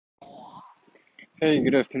Hey,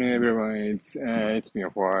 good afternoon, everyone. It's been a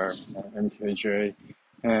while. I'm KJ.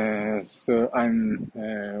 So I'm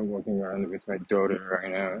walking around with my daughter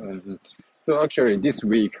right now, and so actually this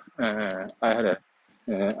week I had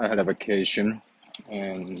a vacation,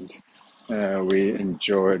 and we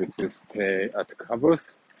enjoyed to stay at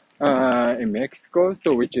Cabos in Mexico.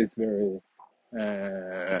 So uh, which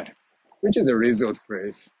is a resort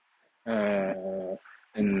place,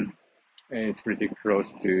 and it's pretty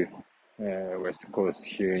close to West Coast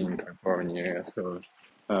here in California. So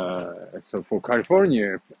for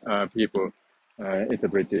California people, it's a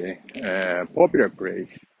pretty popular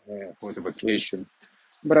place for the vacation.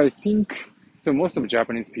 But I think so. Most of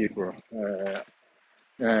Japanese people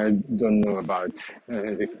don't know about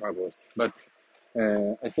the Cabos, but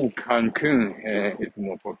I think Cancun is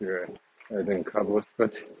more popular than Cabos.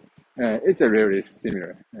 But it's a really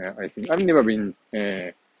similar. I think I've never been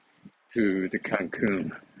to the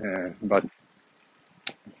Cancun, but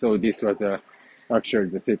so this was actually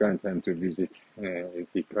the second time to visit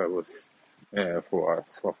the Cabos for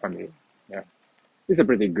us, for family. Yeah, it's a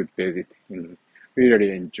pretty good visit. And we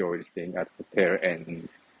really enjoyed staying at hotel and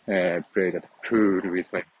played at the pool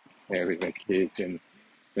with my kids, and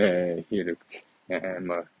he looked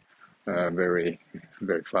very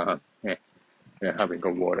very fun, having a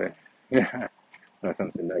water, yeah, or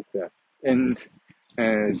something like that. And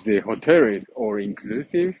the hotel is all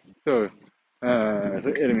inclusive, so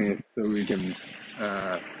it means so uh,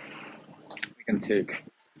 we can take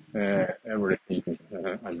everything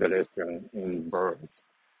at the restaurant in bars,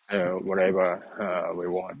 whatever we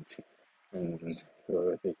want. And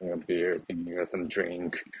so taking a beer, taking some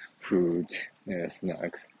drink, food,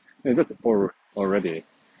 snacks. That's all already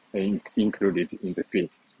included in the fee.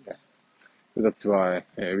 Yeah. So that's why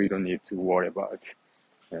we don't need to worry about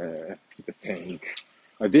the paying,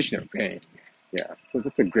 additional paying. Yeah. So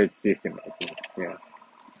that's a great system, I think. Yeah.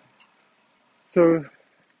 So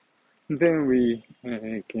then we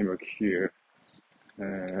came back here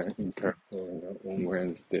in California on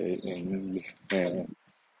Wednesday and uh,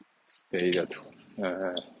 stayed at.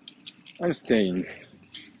 Uh, I'm staying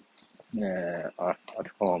at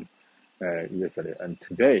home yesterday and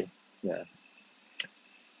today. Yeah.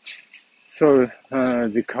 So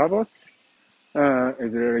the Cabos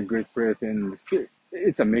is a really great place, and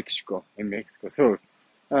it's a Mexico in Mexico. So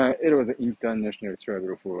it was an international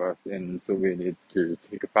travel for us, and so we need to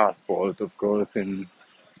take a passport, of course, and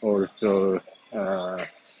also.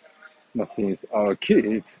 Since our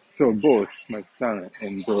kids, so both my son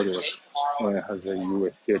and daughter has a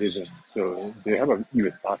U.S. citizen, so they have a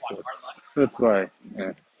U.S. passport. That's why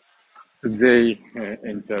they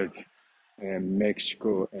entered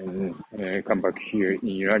Mexico and come back here in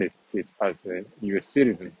United States as a U.S.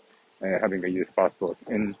 citizen, having a U.S. passport,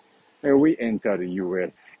 and we entered the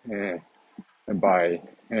U.S. By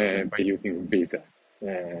using visa.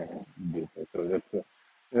 So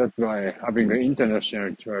that's why having an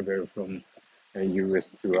international travel from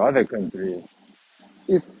US to other country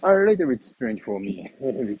is a little bit strange for me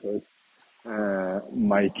because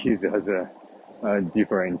my kids has a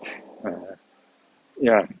different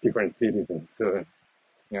different citizens. So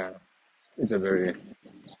yeah, it's a very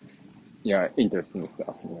interesting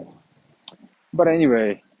stuff. But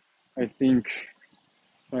anyway, I think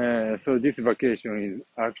so. This vacation is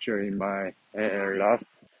actually my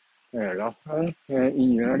last one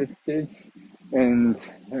in United States, and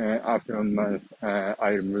after a month,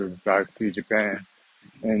 I'll move back to Japan,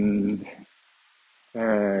 and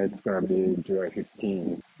it's gonna be July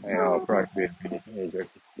 15th, and I'll probably be July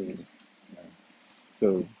 15th.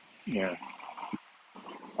 So yeah,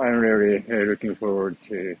 I'm really looking forward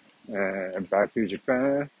to back to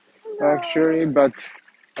Japan, actually, but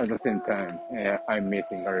at the same time, I'm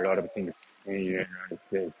missing a lot of things in the United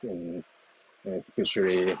States, and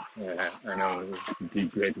especially I know the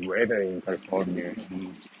great weather in California,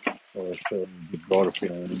 and also the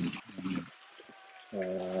golfing.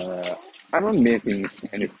 I'm not missing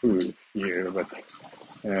any food here, but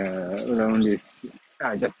the only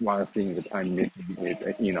just one thing that I'm missing is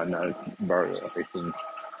in-and-out burger, I think.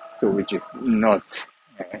 So which is not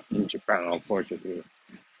in Japan, unfortunately.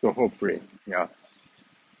 So hopefully, yeah,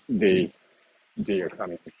 they they are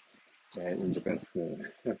coming in Japan soon.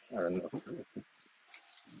 I don't know,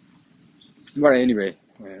 but anyway,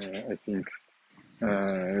 I think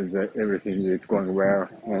that everything is going well,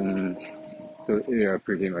 and so we are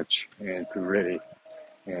pretty much to ready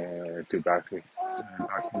to back to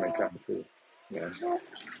my country. Yeah,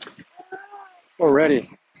 already.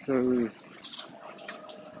 So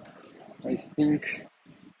I think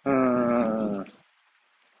uh,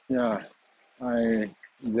 yeah, I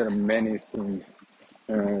there are many things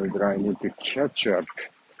that I need to catch up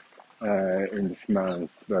in this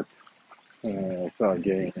month. But so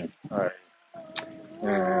again, I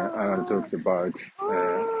talked about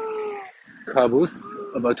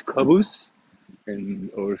Cabos, and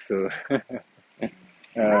also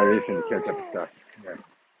recent catch up stuff. Yeah.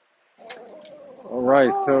 All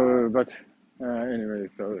right. Anyway,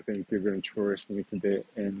 so thank you very much for listening today,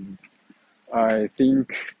 and I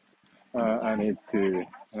think I need to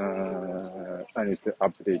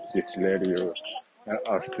update this radio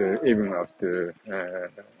after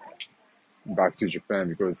back to Japan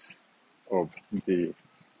because of the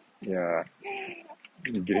yeah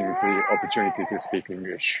getting the opportunity to speak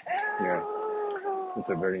English. Yeah, it's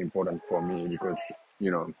a very important for me because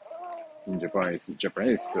you know in Japan it's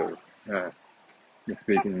Japanese, so uh,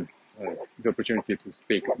 speaking the opportunity to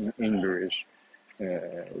speak in English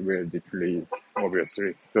will decrease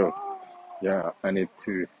obviously. So yeah, I need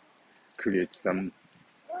to create some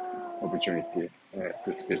opportunity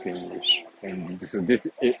to speak English, and so this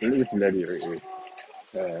radio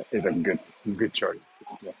is a good choice.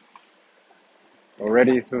 Yeah.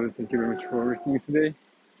 Already, so thank you very much for listening today,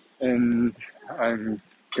 and I'm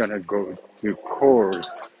gonna go to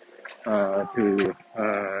course to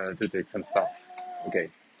take some stuff. Okay,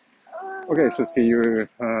 okay. So see you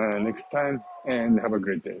next time, and have a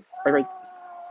great day. Bye bye.